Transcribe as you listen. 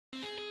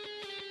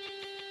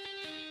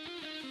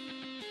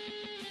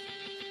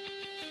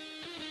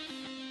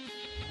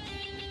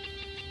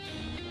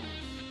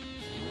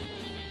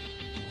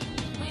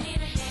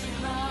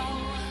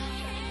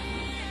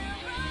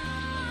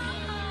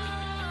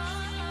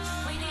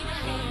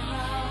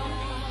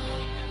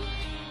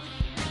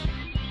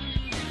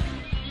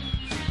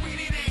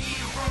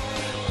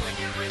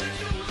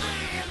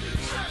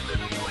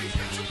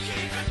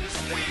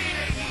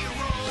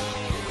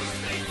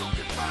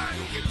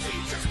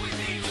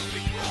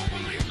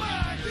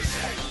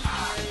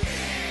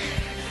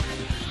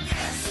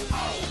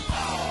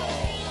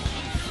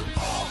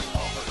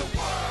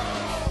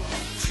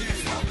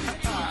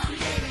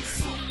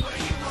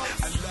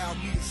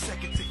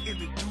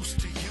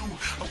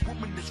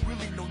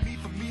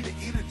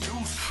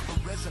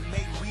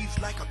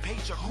like a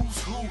page of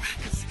who's who.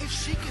 Cause if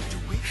she can do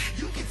it,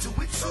 you can do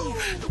it too.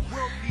 The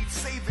world needs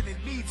saving, it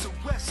needs a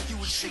rescue,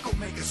 and she gon'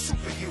 make a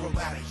superhero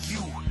out of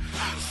you.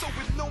 So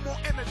with no more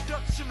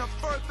introduction or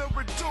further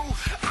ado,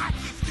 I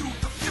give you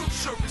the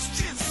future is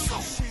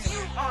Jinsoo.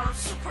 You are a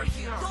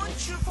superhero,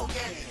 don't you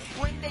forget it.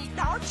 When they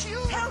doubt you,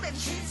 tell them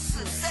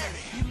Jinsoo